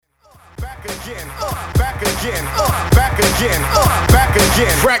Back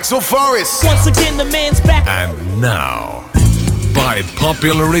again. Fractal Forest. Once again, the man's back. And now, by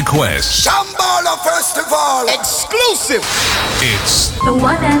popular request, Shambhala Festival exclusive. It's the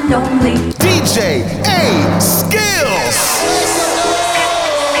one and only DJ A Skills.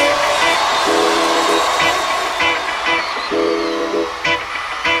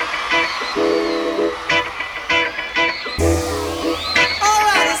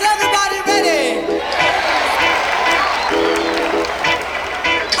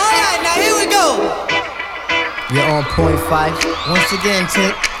 You're on point five. Once again,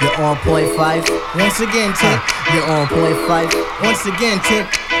 Tip. You're on point five. Once again, Tip. You're on point five. Once again,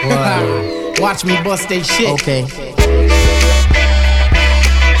 Tip. Watch me bust they shit. Okay.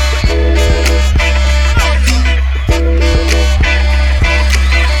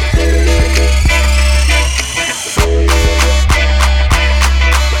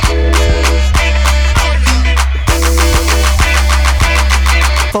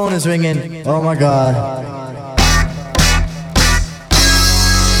 Phone is ringing. Oh my God.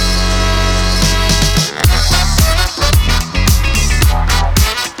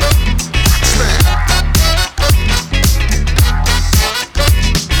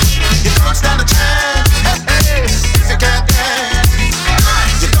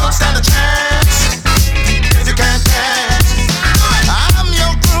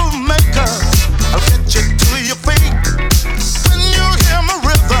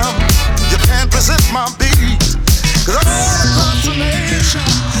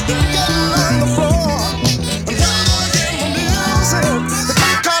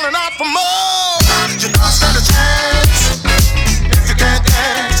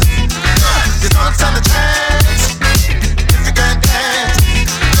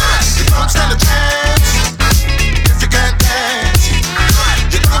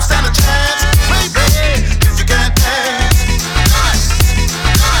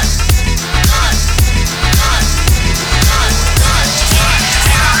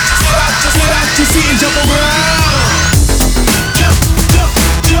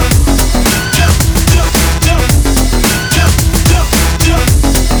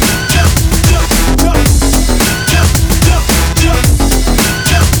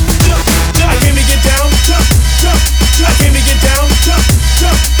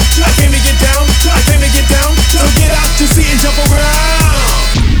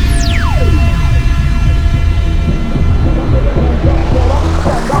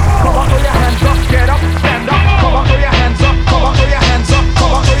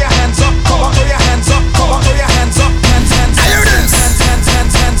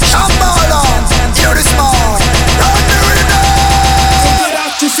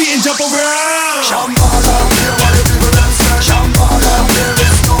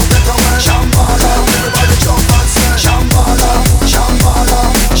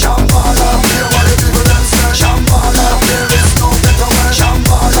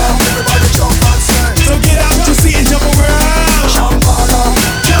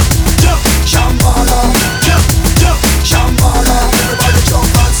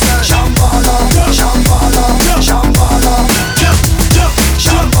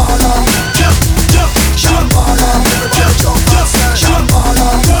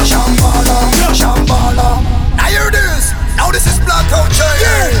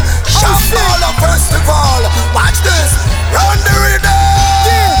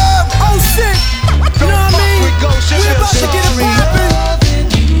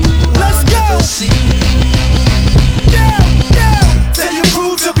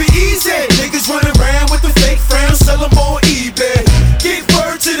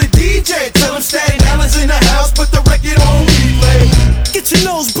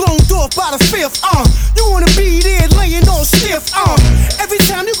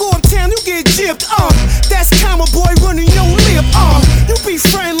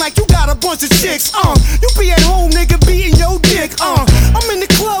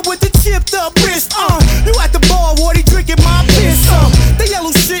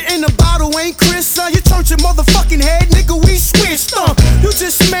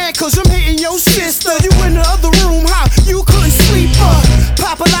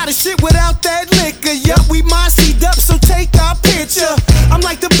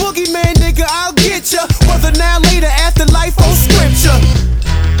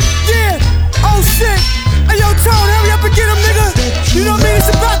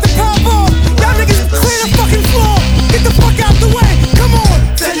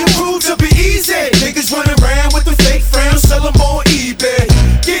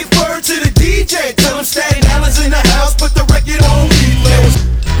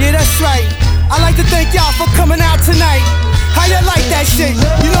 Right. to thank y'all for coming out tonight. How you like that shit?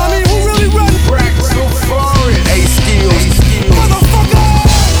 You know what I mean? Who really run? Fractal Forest. A skills. Motherfucker!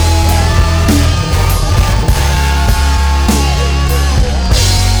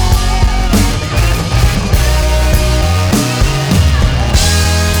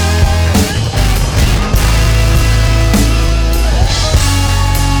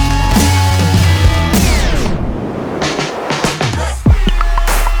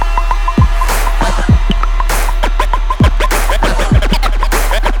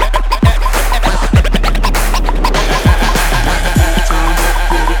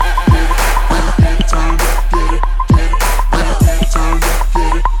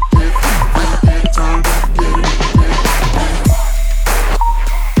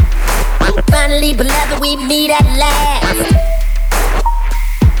 Beloved, we meet at last.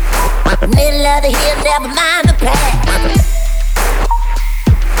 Middle of the hill, never mind the past.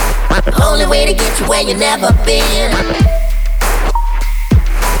 Only way to get you where you never been.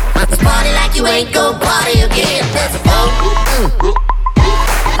 Let's party like you ain't gon' party again. Let's go.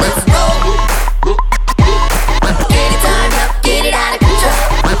 Let's go. Get it turned up, get it out of control.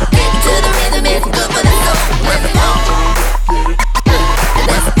 Get into the rhythm, it's good for the soul. Let's go.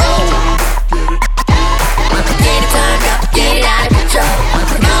 Let's go. Get it turned up, get it out of control.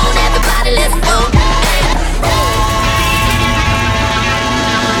 Come on, everybody, let's go.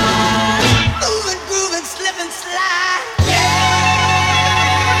 Moving, grooving, slip and slide.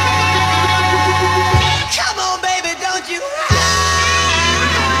 Come on, baby, don't you hide.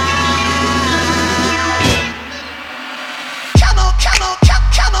 Come on, come on,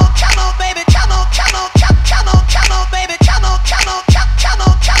 come on, come on, baby, come on, come on, come on, come on, baby, come on, come on, come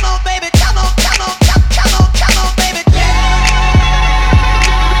on, come on, baby, come on, come on, come on, come on, baby.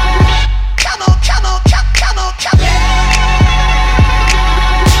 Come on, come on, come on, come on.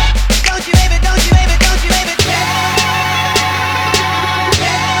 Don't you, baby, don't you, baby, don't you, baby.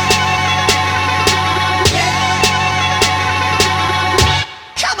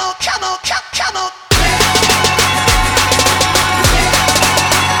 Come on, come on, come on.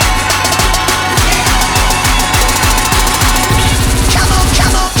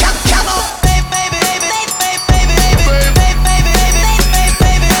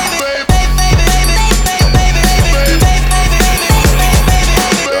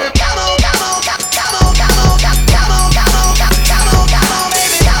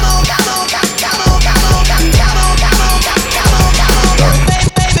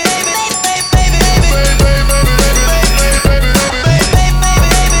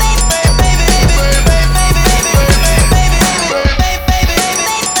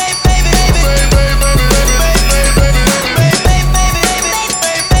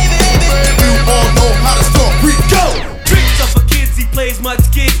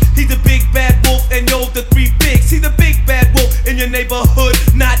 Neighborhood,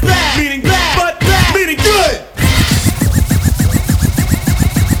 not bad, meaning bad, but bad, meaning good.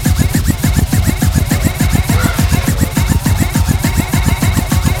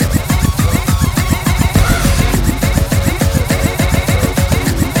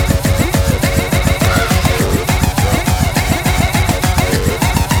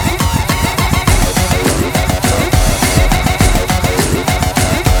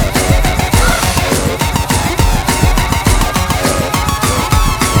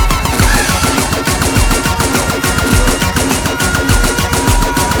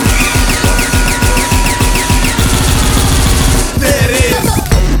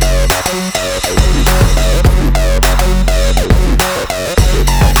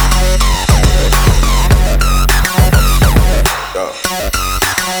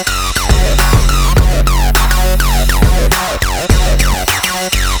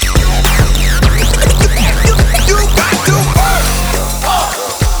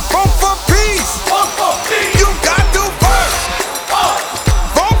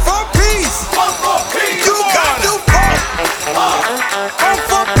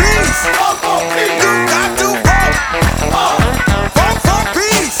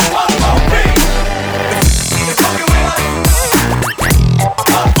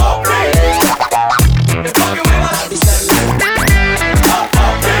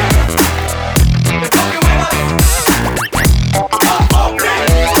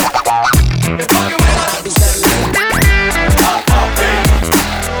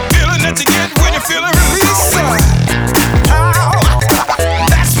 Feeling that you get when you feel a release.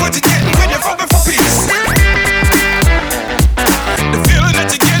 That's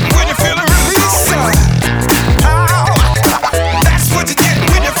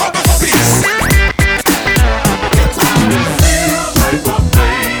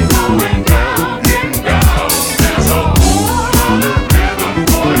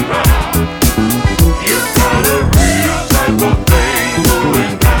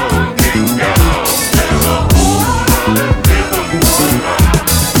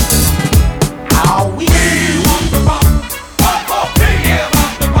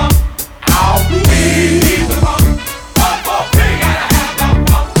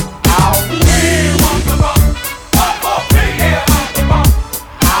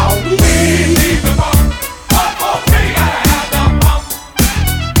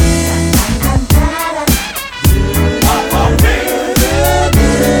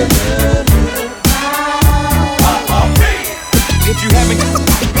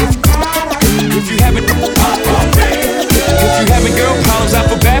If you having girl problems, I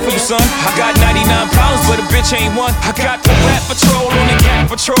feel bad for you, son. I got 99 problems, but a bitch ain't one. I got the rap patrol on the cat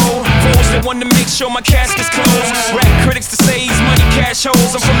patrol. Fools that want to make sure my casket's closed. Rap critics to say he's money cash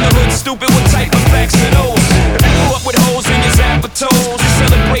holes. I'm from the hood, stupid, what type of facts are those? If you grew up with holes in your zapper toes, you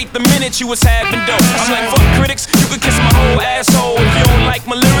celebrate the minute you was having dope. I'm like, fuck critics, you can kiss my whole asshole. If you don't like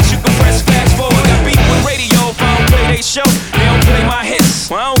my lyrics, you can press fast forward. Got beef with radio, if I don't play they show, they don't play my hits.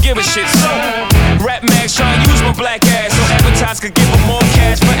 Well, I don't give a shit, so rap mags try and use my black ass so advertisers could give them more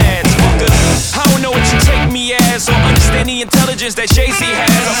cash for ads. Fuckers, I don't know what you take me as, or understand the intelligence that Jay-Z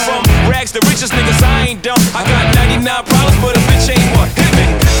has. I'm from rags, the richest niggas, I ain't dumb. I got 99 problems, but a bitch ain't one. Hit me.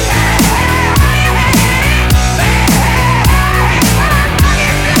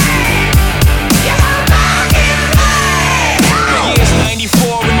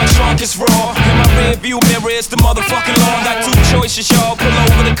 It's raw, in my rear view mirror, it's the motherfucking law. Got two choices, y'all, pull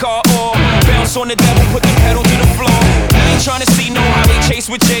over the car or bounce on the devil, put the pedal to the floor. I ain't tryna see no highway chase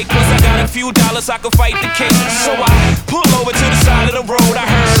with Jake, plus I got a few dollars, I can fight the case. So I pull over to the side of the road. I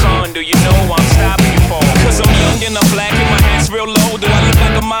heard, son, do you know I'm stopping you for? Cause I'm young and I'm black and my hat's real low. Do I look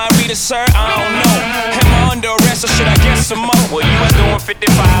like a mind reader, sir? I don't know. Am I under arrest or should I get some more? Well, you was doing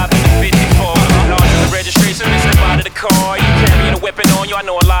 55 and the 54. Lost the registration, and step out of the car. You carrying a weapon on you, I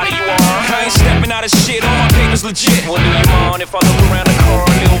know a lot of you are. I ain't stepping out of shit, all my papers legit. Well, do you mind if I look around the car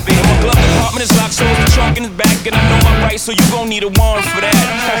a little bit? My glove compartment is locked, so it's the trunk in the back. And I know my rights, so you gon' need a warrant for that.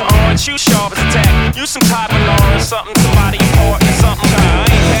 Aren't you sharp as a tack? You some type of law or something, somebody important or something.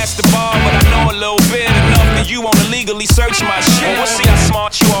 I ain't past the bar, but I know a little bit. Enough that you wanna legally search my shit. Well, we'll see how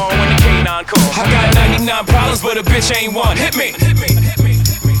smart you are when the K9 calls. I got 99 problems, but a bitch ain't one. Hit me.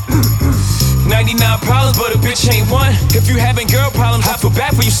 99 problems, but a bitch ain't one. If you having girl problems, I feel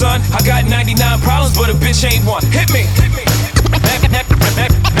bad for you, son. I got 99 problems, but a bitch ain't one. Hit me.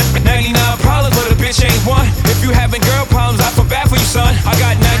 99 problems, but a bitch ain't one. If you having girl problems, I feel bad for you, son. I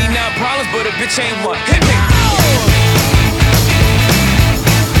got 99 problems, but a bitch ain't one. Hit me.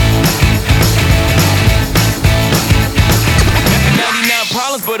 99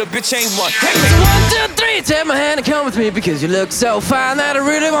 problems, but a bitch ain't one. Hit me. So 1, 2, 3, take my hand and come with me because you look so fine that I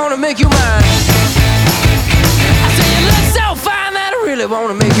really wanna make you mine. I say you look so fine that I really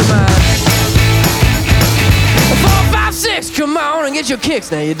wanna make you mine. 4, 5, 6, come on and get your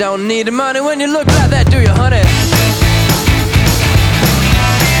kicks. Now you don't need the money when you look like that, do you, honey?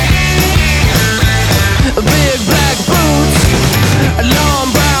 Big black boots,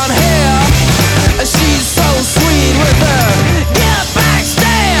 long brown hair. She's so sweet with her get back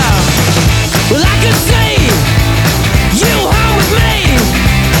stare. Well, I could see you home with me,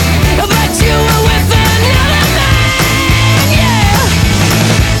 but you were with another man, yeah.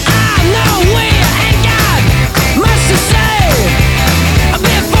 I know we ain't got much to say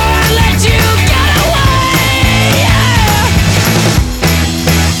before I let you get away, yeah.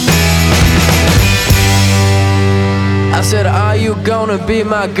 I said, are you gonna be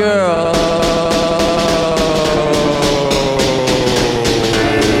my girl?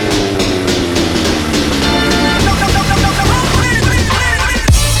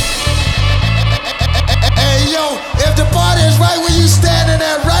 Standing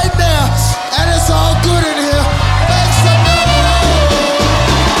at right now, and it's all good in here. Make some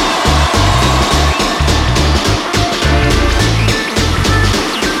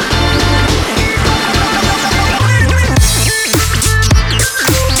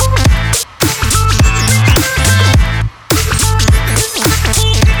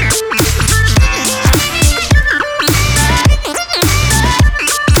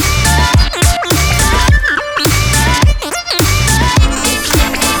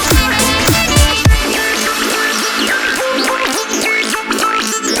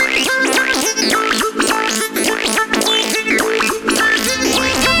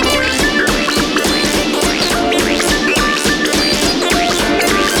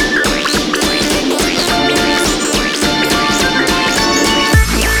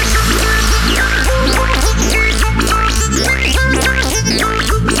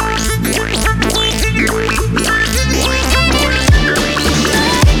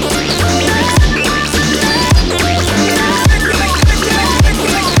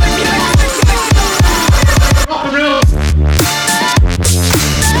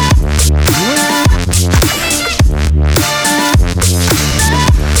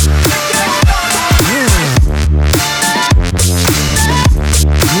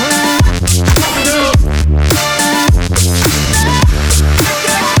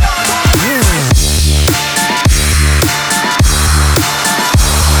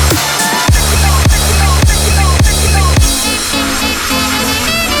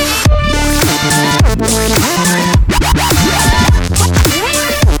Come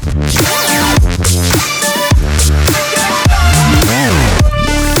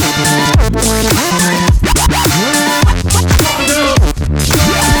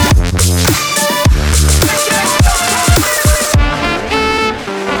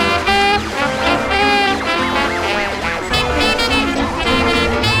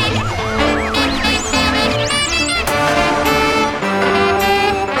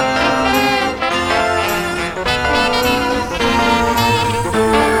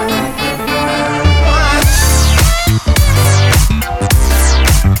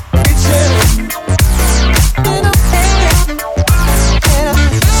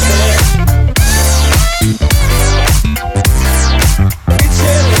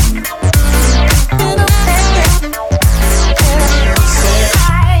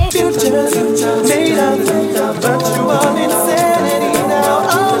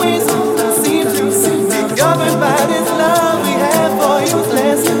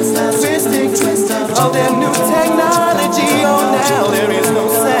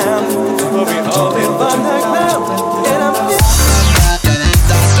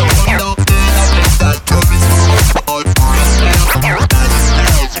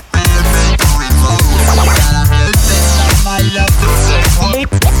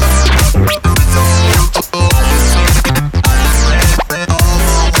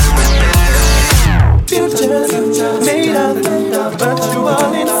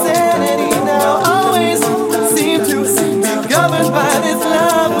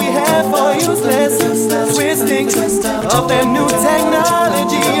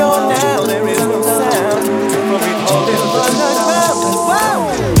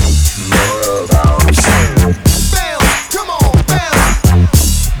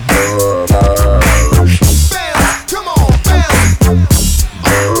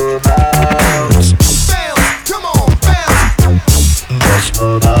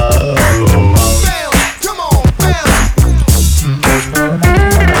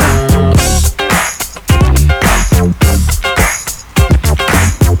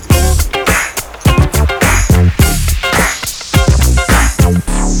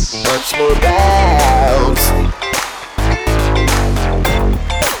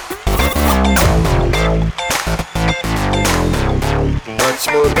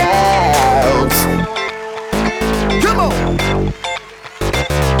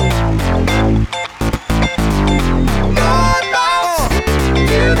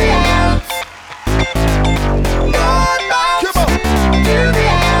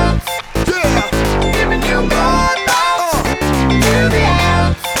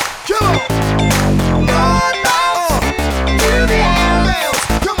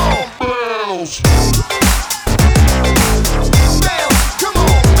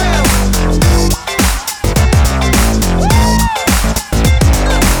on,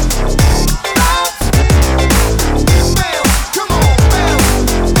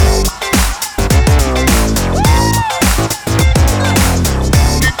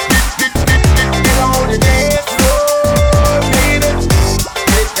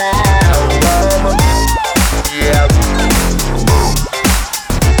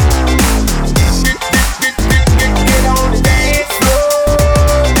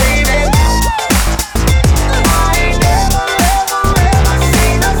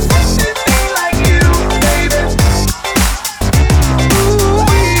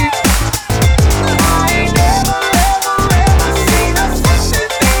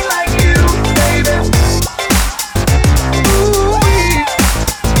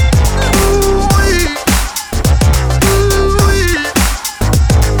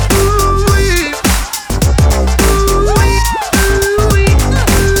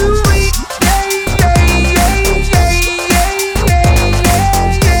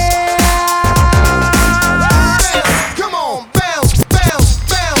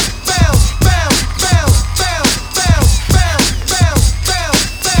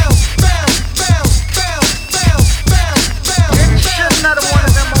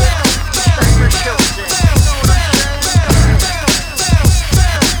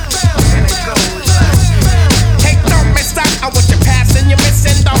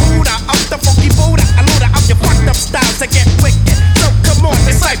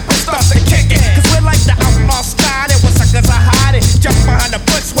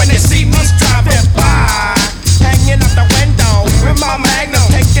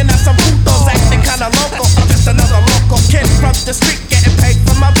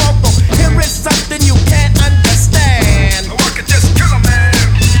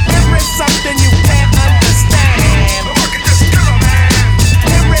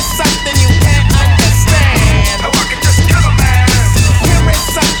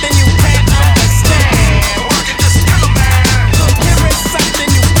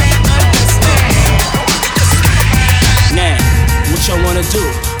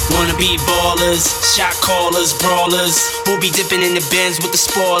 Wanna be ballers, shot callers, brawlers. Who'll be dipping in the Benz with the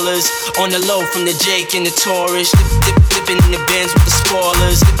spoilers? On the low from the Jake and the Taurus. Dipping in the Benz with the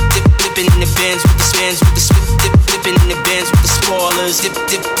spoilers. Dipping in the Benz with the spins with the dipping in the Benz with the spoilers.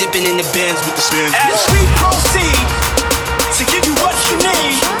 Dipping in the Benz with the spins. As we proceed to give you what you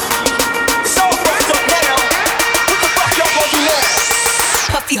need, it's all wrapped up now. What the fuck y'all gonna do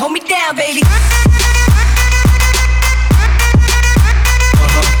now? Puffy, hold me down, baby.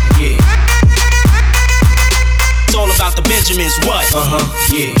 Yeah. It's all about the Benjamins, what?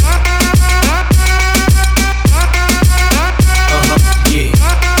 Yeah. Yeah.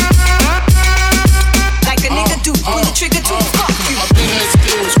 Like a nigga do, pull the trigger to fuck you. My big head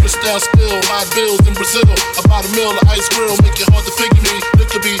skills, crystal spill, high bills in Brazil. About a meal of ice grill, make it hard to figure me.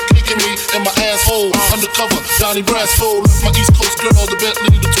 Liquor be kicking me in my asshole. Undercover, Johnny Brasco. Left my East Coast girl, the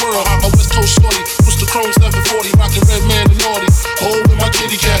Bentley, the twirl. My West Coast shorty, push the chrome 740, rockin' red man and naughty. Oh, with my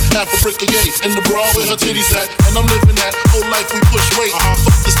kitty cat, half a brick of yay. In the bra where her titties at, and I'm living that whole life we push weight.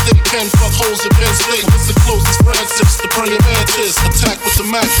 Fuck the state pen, fuck holes in Penn State. Listen close, it's Francis, the praying mantis. Attack with the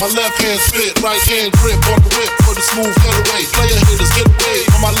Mac, my left hand spit, right hand grip on the whip for the smooth getaway. Player hitters get away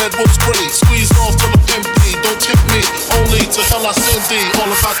on my lead wolf spray. Squeeze off till I'm empty, don't tempt me. Only to hell I send thee. All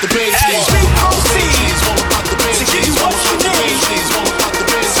about the Benjis, all about the Benjis, all about the Benjis, all about the Benjis, all about the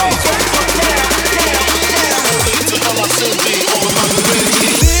Benjis. Only to hell I send thee. All about the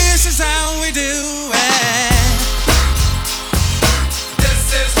Benjis. This is how we do it.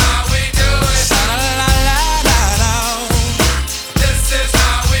 This is how we do it. Sha-la-la-la-la-la. This is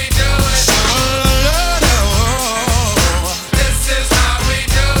how we do it. Sha-la-la-la-la. This is how we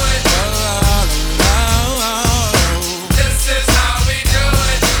do it. This is how we do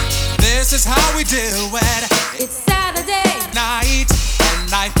it. This is how we do it. It's Saturday Night,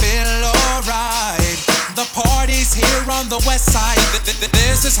 and I feel alright. The party's here on the west side.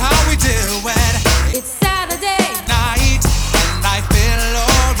 This is how we do it. It's Saturday Night, and I feel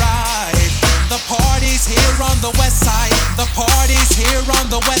alright. The party's here on the west side. The party's here on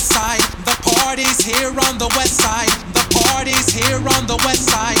the west side. The party's here on the west side. The party's here on the west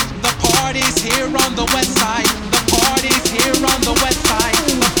side. The party's here on the west side. The party's here on the west side. The party's here on the west side.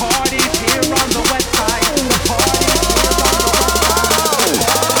 The party's here on the west side.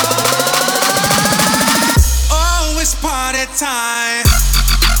 Oh, it's party time.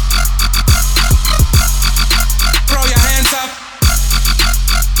 Throw your hands up.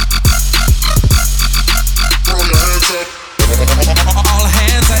 Throw your hands up. All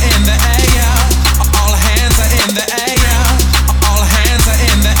hands are in the air. All hands are in the air. All hands are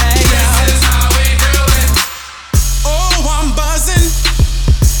in the air. This is how we do it. Oh, I'm buzzing.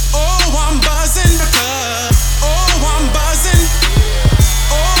 Oh, I'm buzzing because. Oh, I'm buzzing.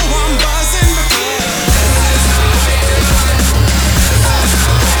 Oh, I'm buzzing because.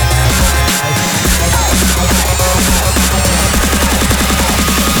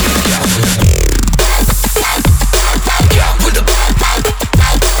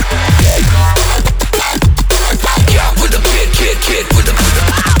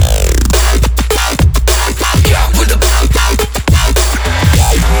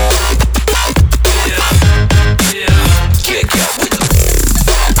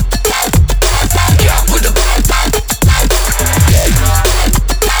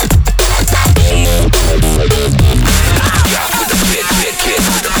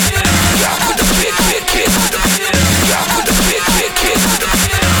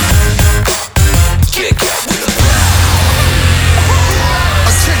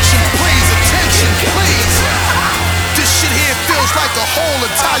 Attention, please. This shit here feels like the whole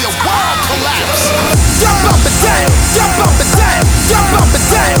entire world collapse. Jump up and down, jump up and down, jump up and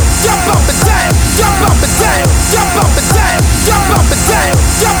down, jump up and down, jump up and down, jump up and down, jump up and down,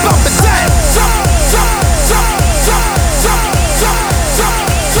 jump up and down, jump, jump, jump, jump, jump, jump, jump, jump,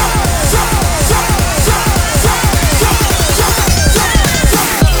 jump, jump, jump,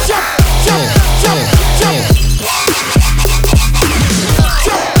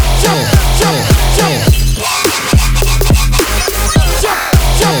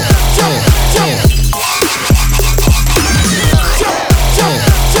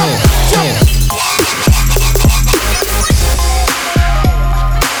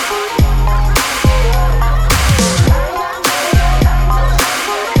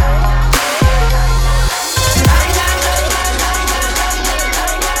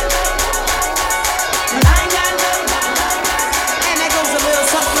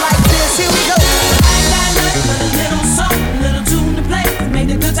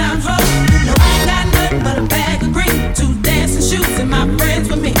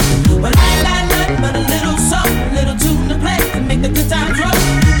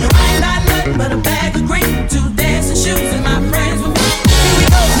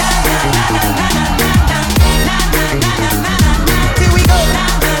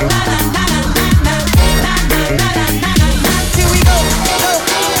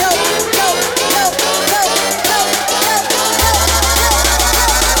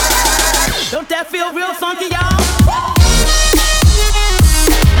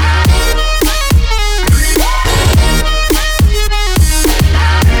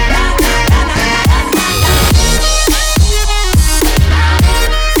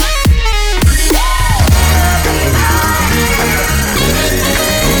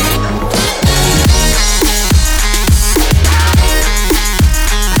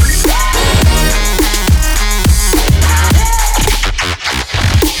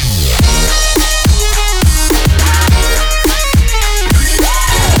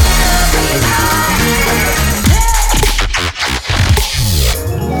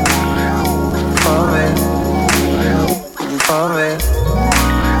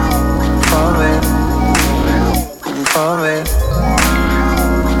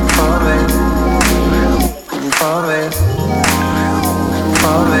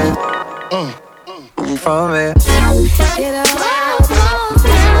 from it. Get up,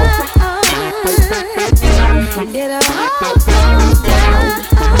 get up,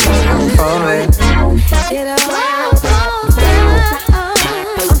 From it. get up,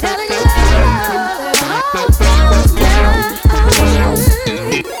 I'm telling you,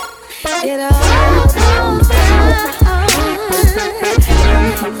 get up,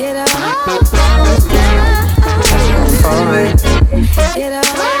 get up, From it. get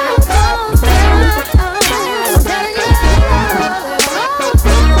up.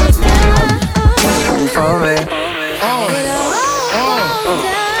 From it.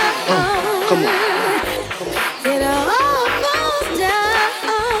 Come on. Get up, down.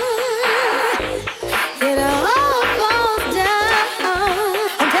 Get up, down.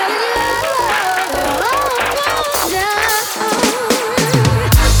 I'm telling you,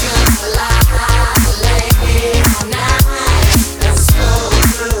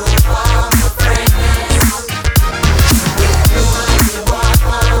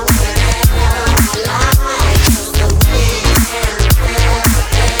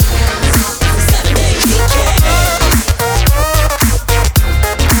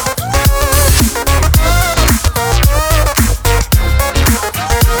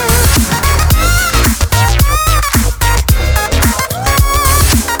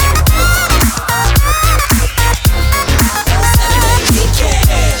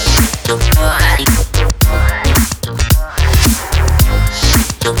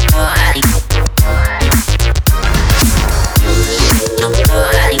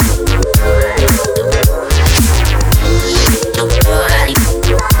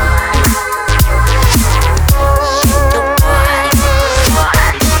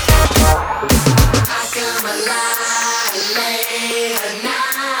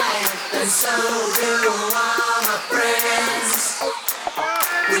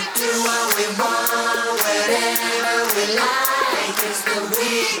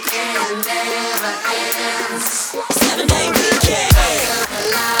 get up, down.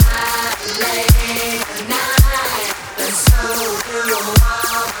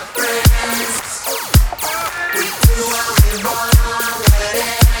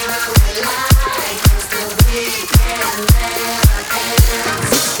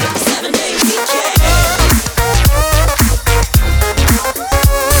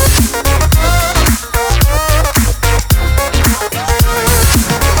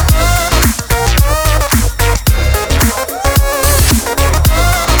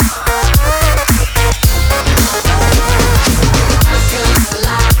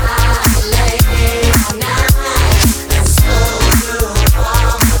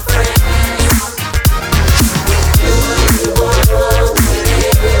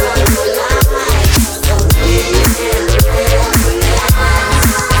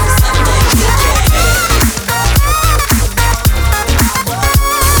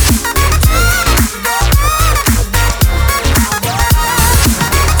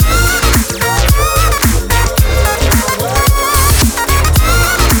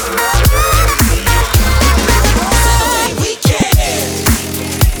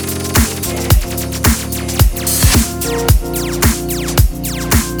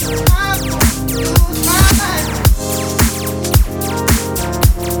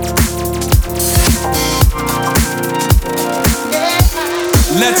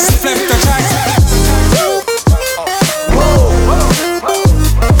 Let's flip the track.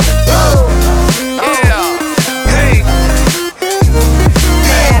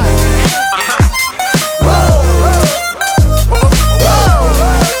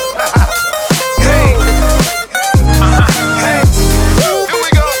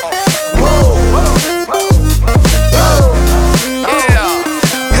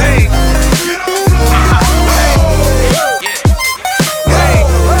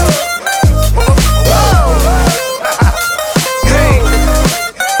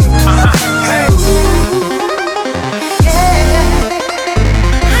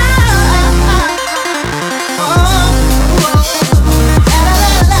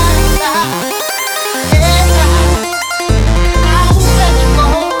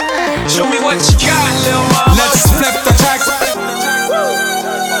 Show me what you got, little mama. Let's flip the track.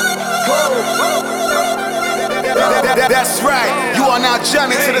 That's right, you are now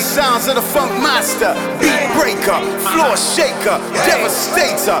jamming to the sounds of the funk master, beat breaker, floor shaker,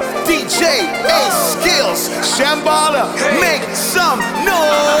 devastator, DJ A-Skills, Shambhala, make some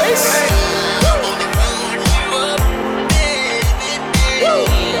noise.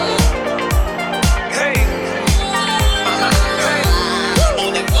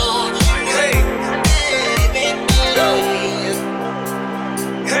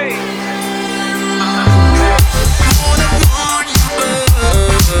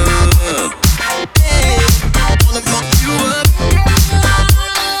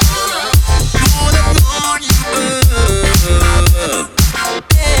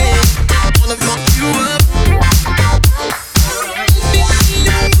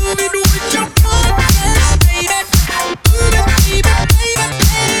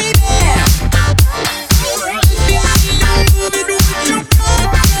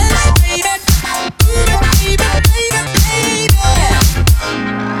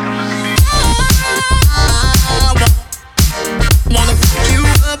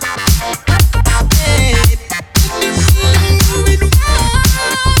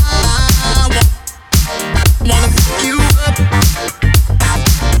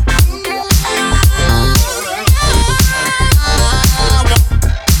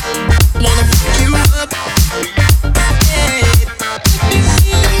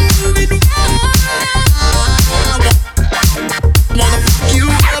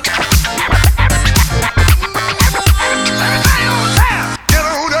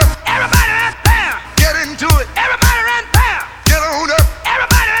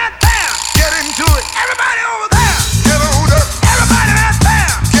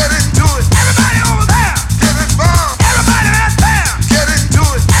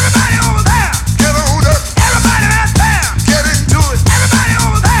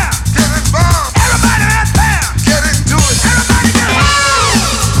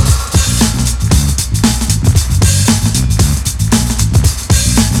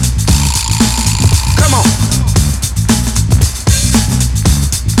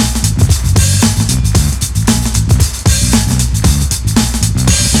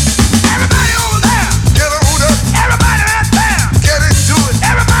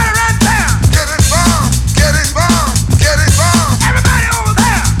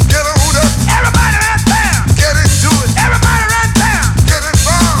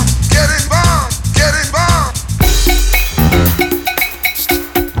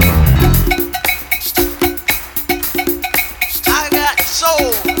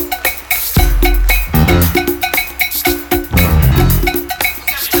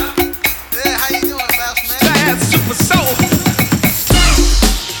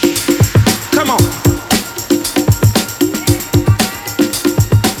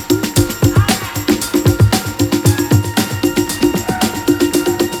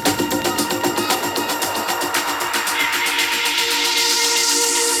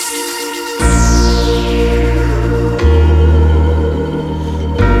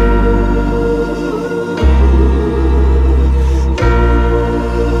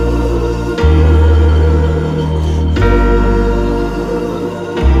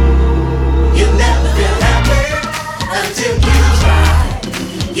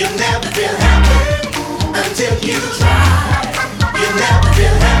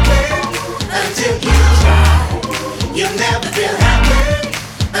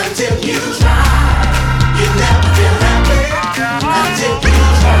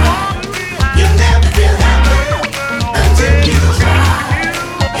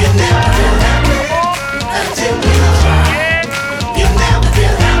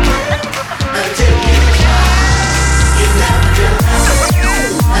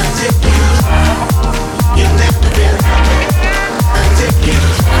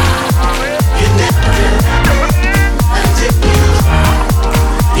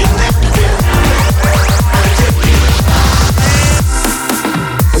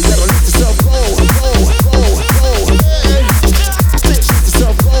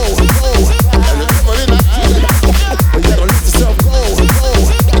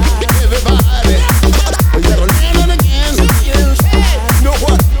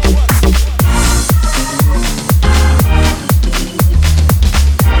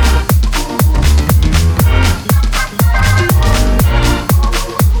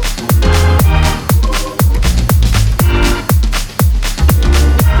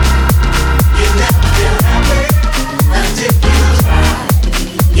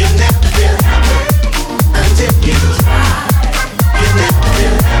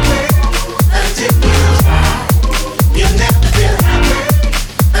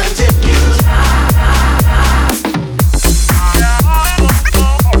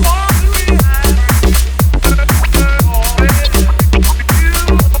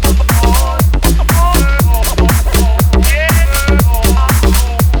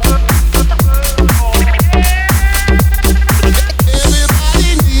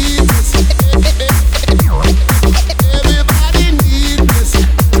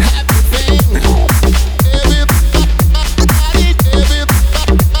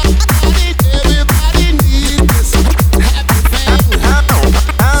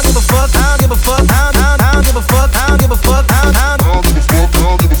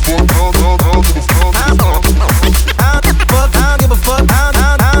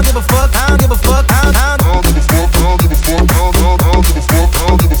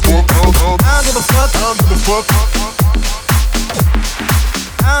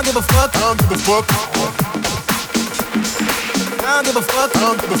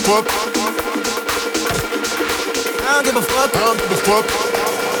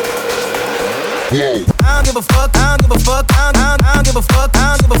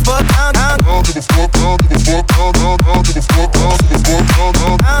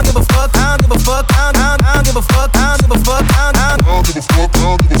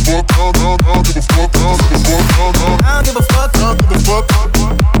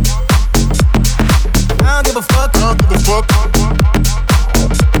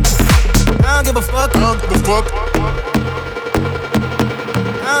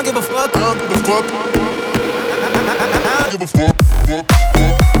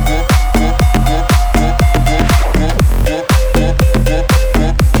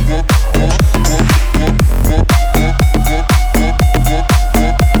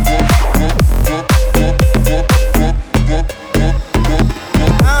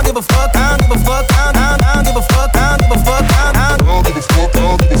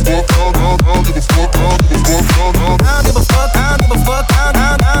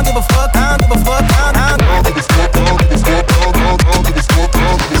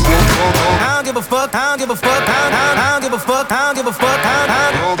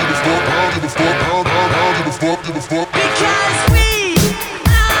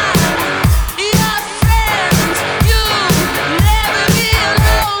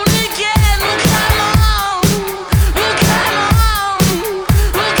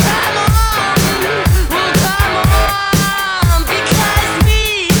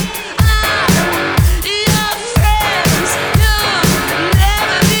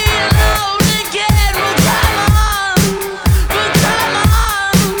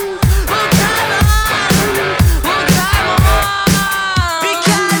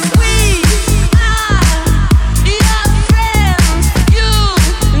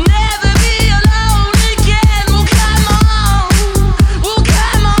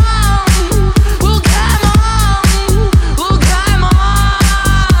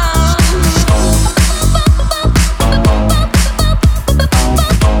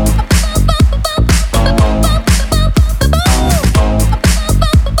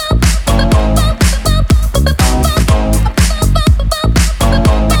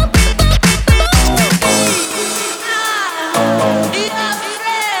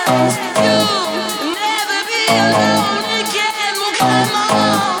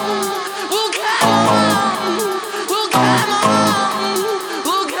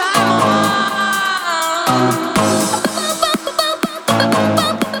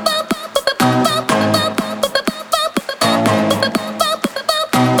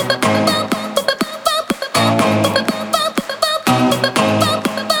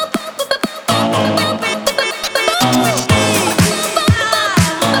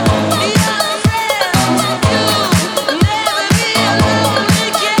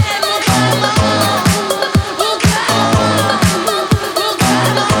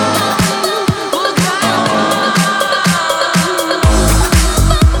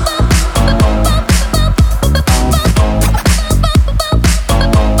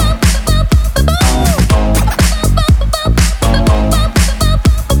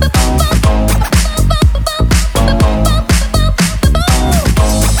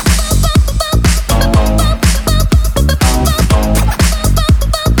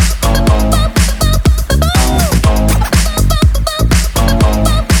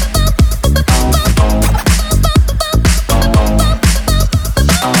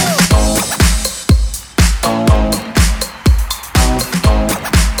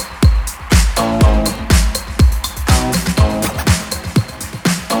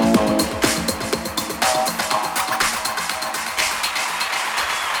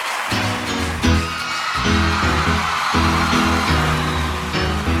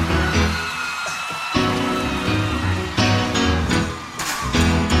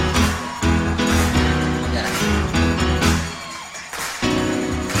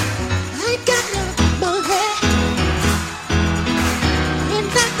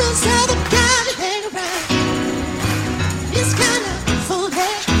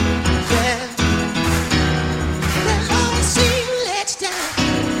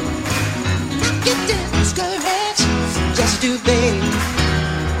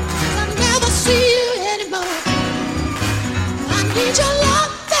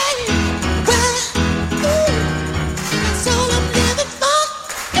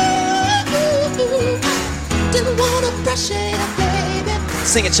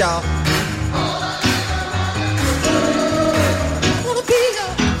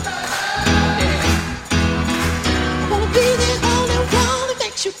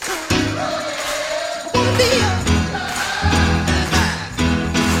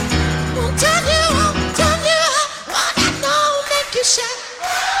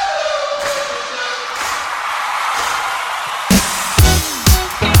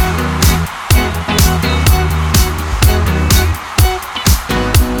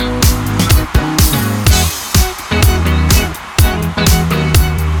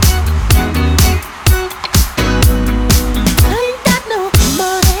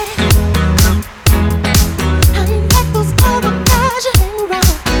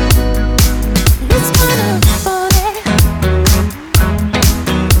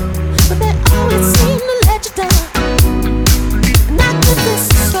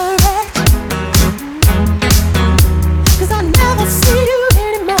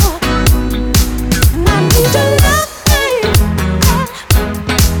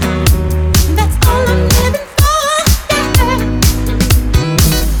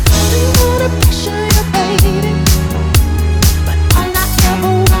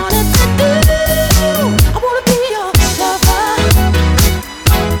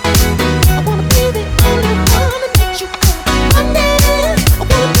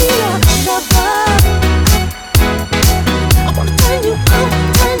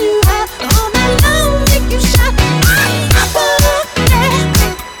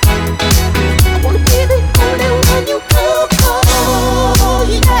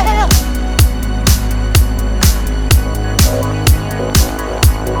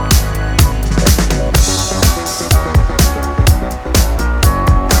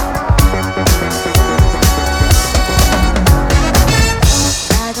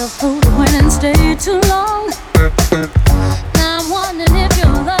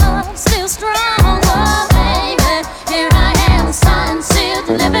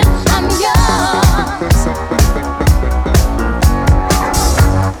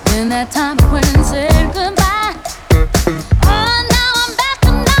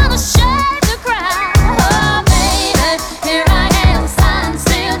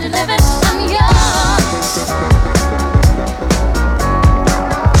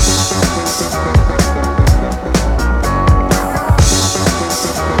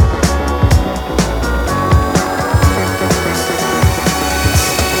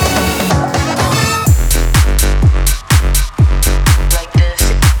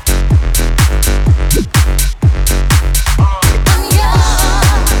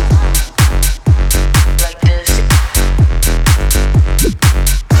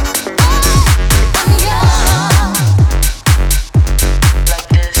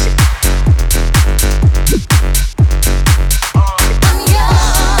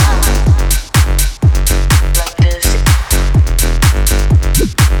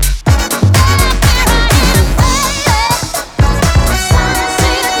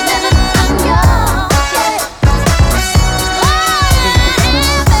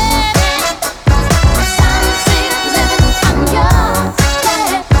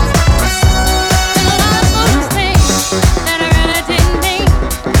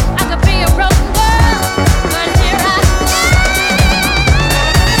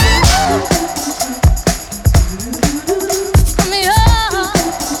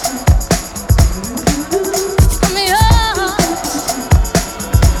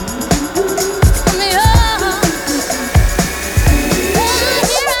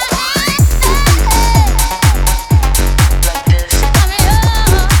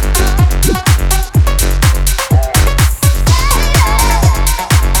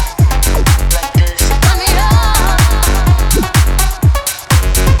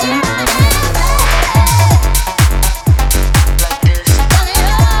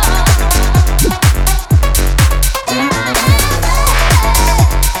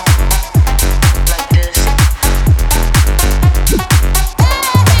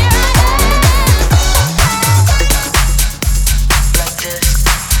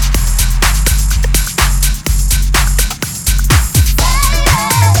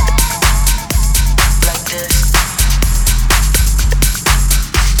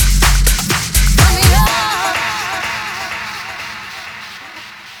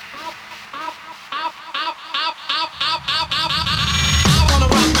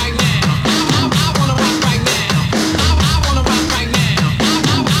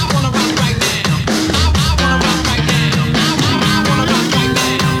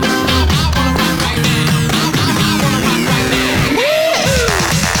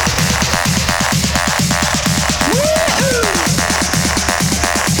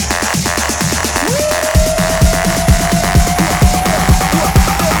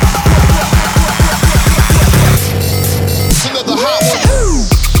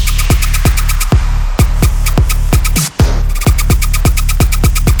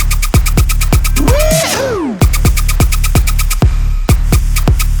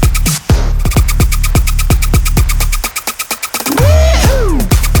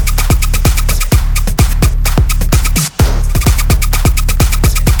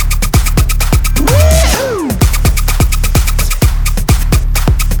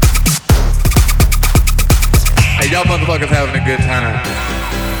 motherfuckers having a good time.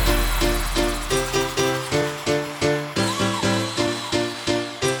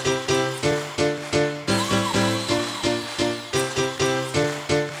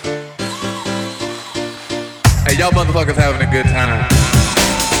 Hey, y'all motherfuckers having a good time.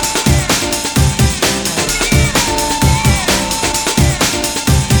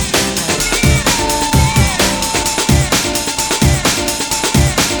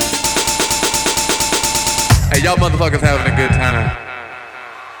 Hey, y'all motherfuckers having a good time.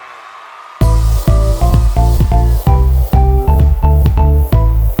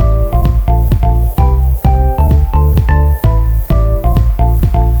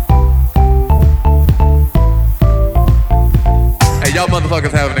 Hey, y'all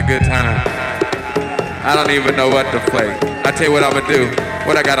motherfuckers having a good time. I don't even know what to play. I tell you what I'ma do.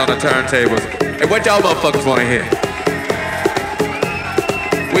 What I got on the turntables. Hey, what y'all motherfuckers wanna hear?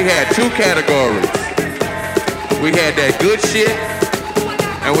 We had two categories. We had that good shit,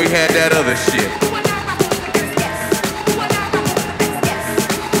 and we had that other shit.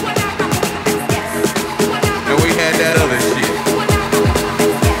 And we had that other shit.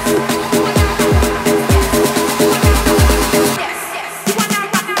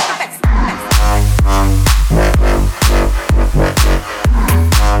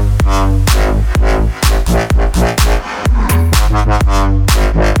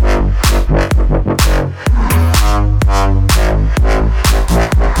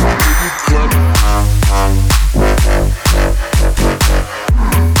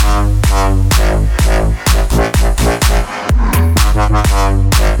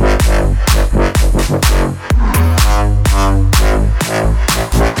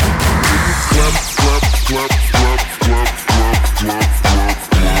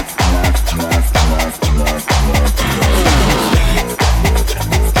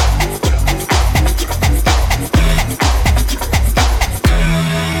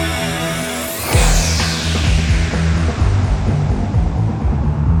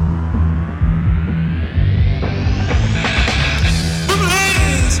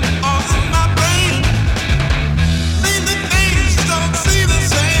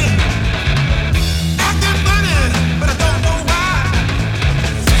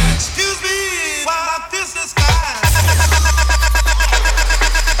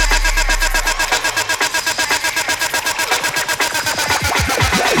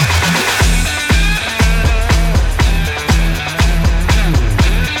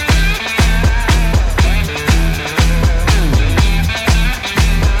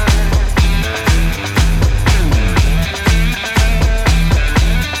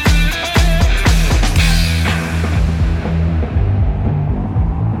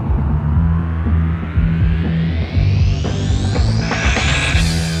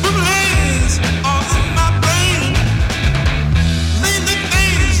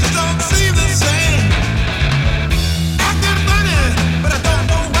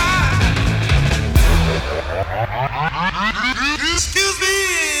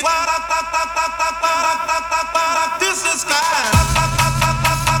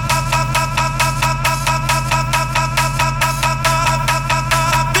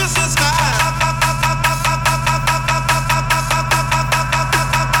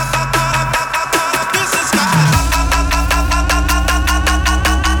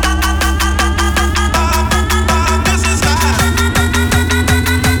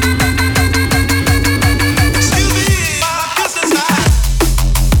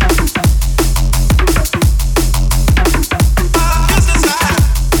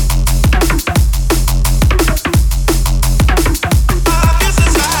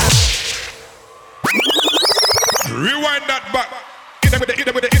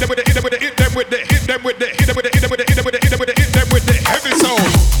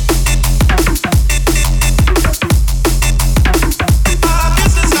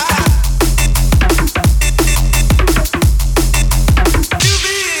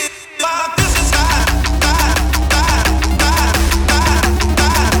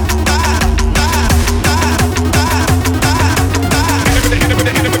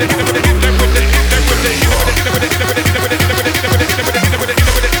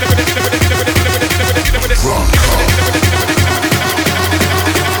 From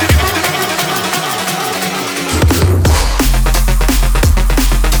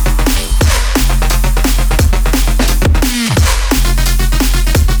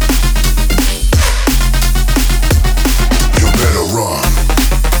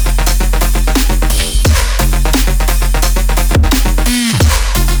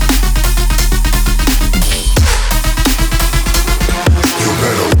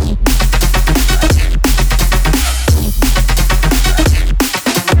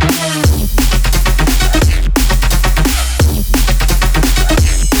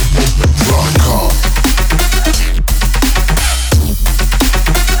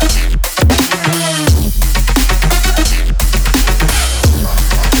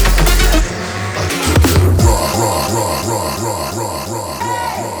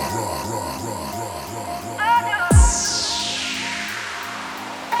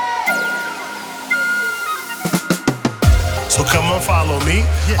follow me.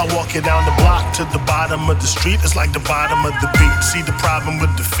 I walk you down the block to the bottom of the street. It's like the bottom of the beat. See the problem with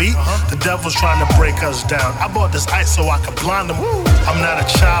defeat? The devil's trying to break us down. I bought this ice so I could blind him. I'm not a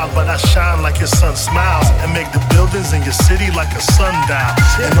child, but I shine like your sun smiles and make the buildings in your city like a sundial.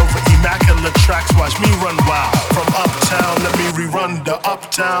 And over immaculate tracks, watch me run wild. From uptown, let me rerun the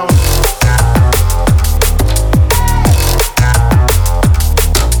uptown.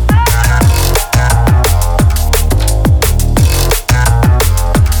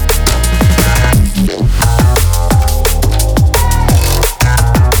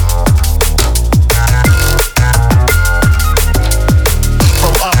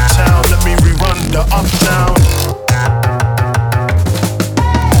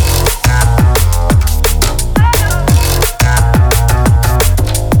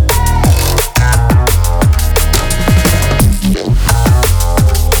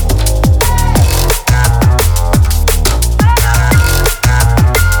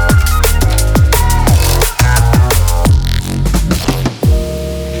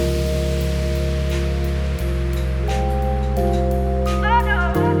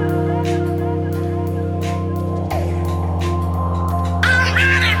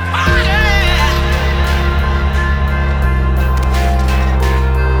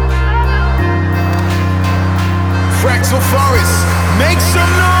 Fractal Forest, make some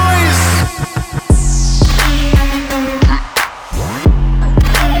noise!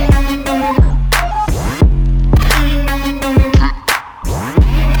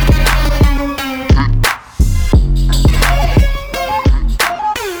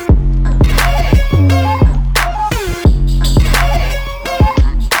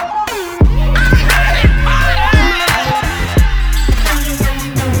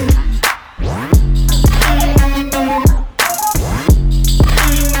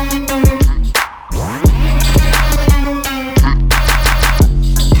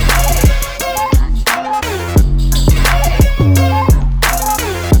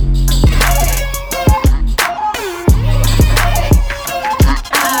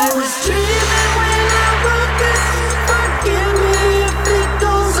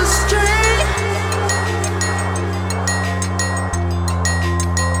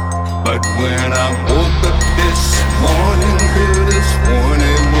 But when I woke up this morning, this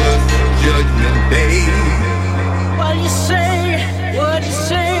morning was Judgment Day. What do you say? What do you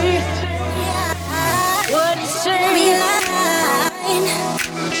say? What do you say?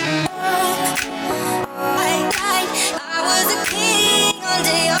 I was a king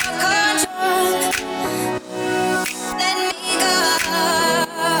under your control. Let me go.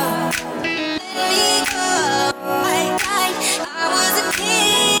 Let me go. I was a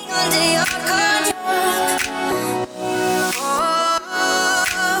king under your control.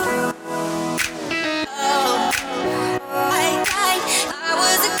 I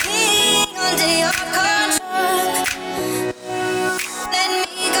was a king under your control. Let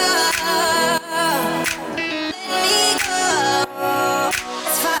me go. Let me go.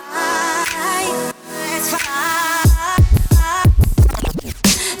 It's fine. It's fine.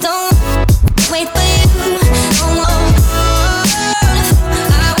 Don't wait for you. I wanna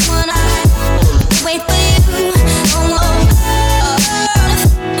wait for you.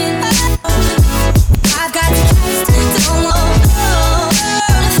 I got to trust. Don't I wanna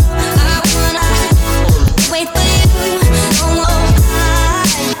wait for you. Don't I wanna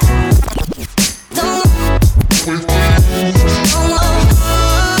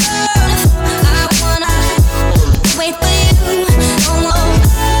wait for you.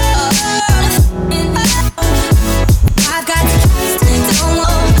 I got to trust. Don't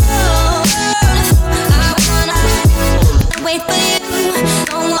I wanna wait for you.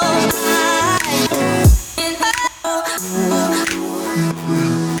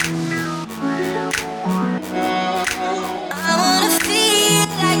 I wanna feel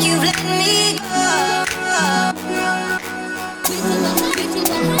like you've let me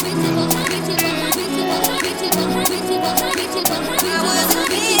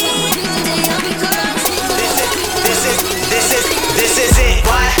This is it.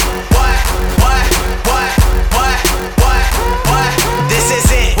 What? This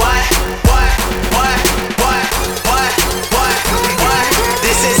is it. What?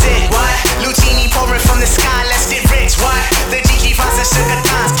 This is it. What? Lucini pouring from the sky, let's get rich. What? The G Fox and Sugar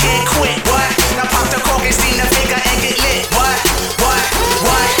Times can't quit. What? Now pop the cork and steam the figure and get lit. What?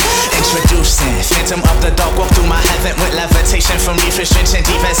 Introducing Phantom of the Dark, walk through my heaven with levitation from reef restriction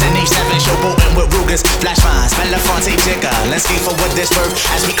deep as an H7, showboating with Ruger notice. Flash vines, Belafonte Jigger. Let's skate for what this worth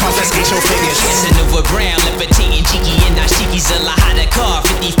as we confiscate your figures. Casanova Brown, levitating cheeky and Ashiki's a Lahada car.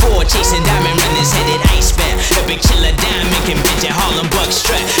 54 chasing diamond runners headed iceman. The big chiller diamond convention, Harlem Buck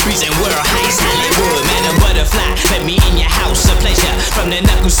strut. Reason world heist, Hollywood, man a butterfly. Let me in your house, a pleasure. From the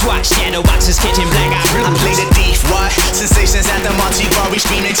knuckle swatch, shadow boxes, kitchen black eye blue. I play the thief, what? Sensations at the Monte Bar, we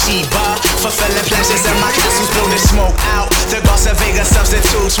screaming Chiba. Fulfilling pleasures in my castles, blow the smoke out. The Goss of Vega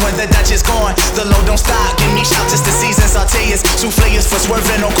substitutes when the Dutch is gone. The load don't stop, give me shout just the seasons are tears. Souffleurs for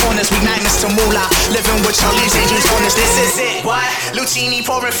swerving on corners, we magnets to moolah. Living with Charlie's angels on us, this is it. What? Lucini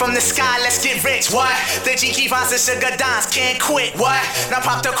pouring from the sky, let's get rich. What? The G Vines and Sugar Dons can't quit. What? Now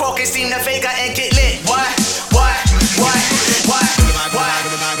pop the cork and steam the Vega and get lit. What? What? What? What? What?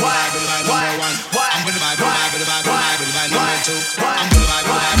 What?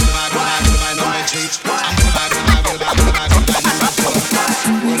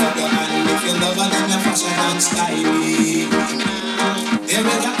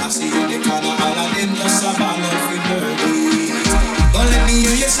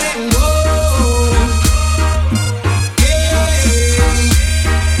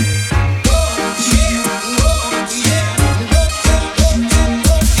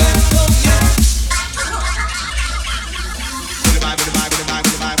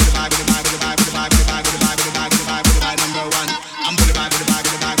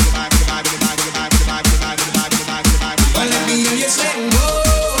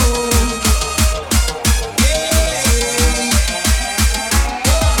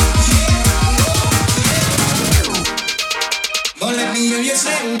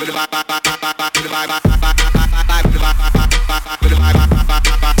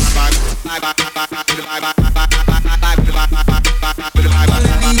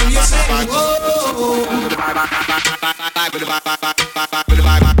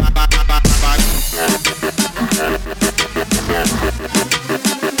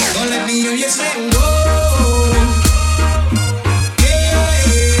 Don't let me hear you say no.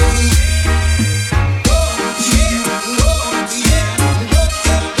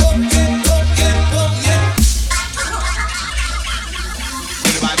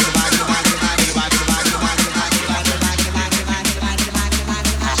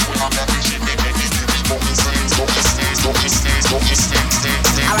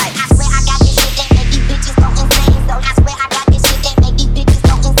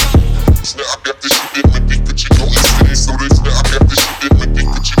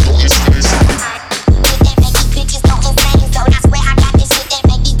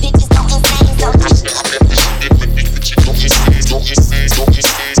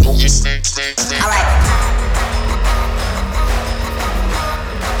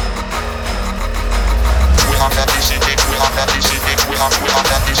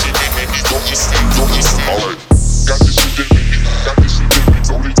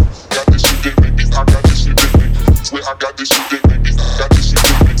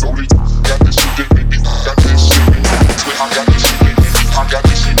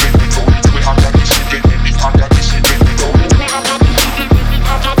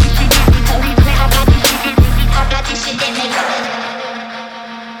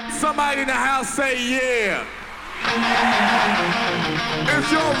 Somebody in the house say yeah.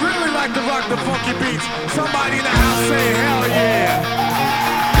 If y'all really like to rock the funky beats, somebody in the house say hell yeah.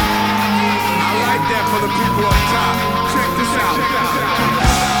 I like that for the people up top. Check this out.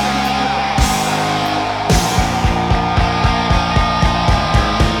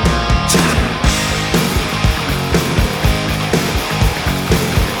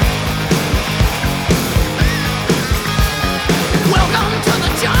 Welcome to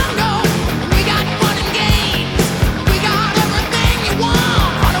the jungle. We got fun and games. We got everything you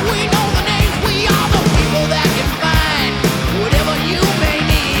want. How do we know the names? We are the people that can find whatever you may need.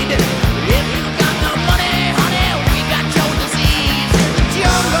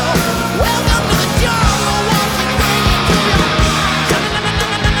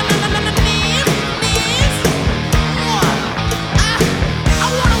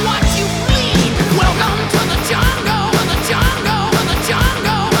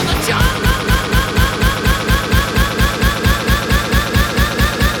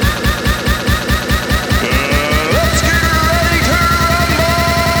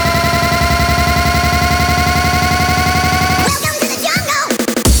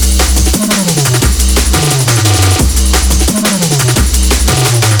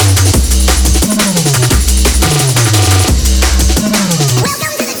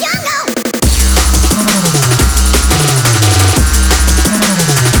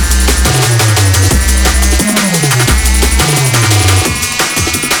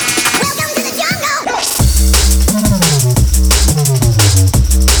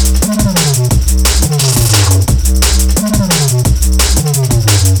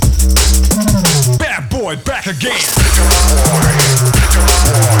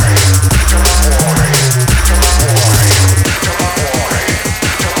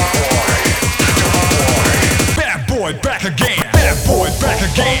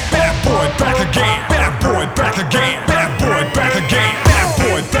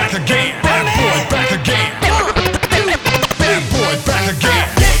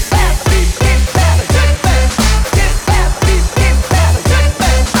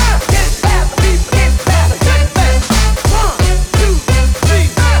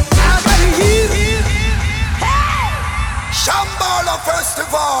 Shambhala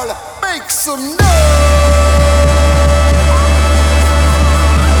Festival. Make some noise.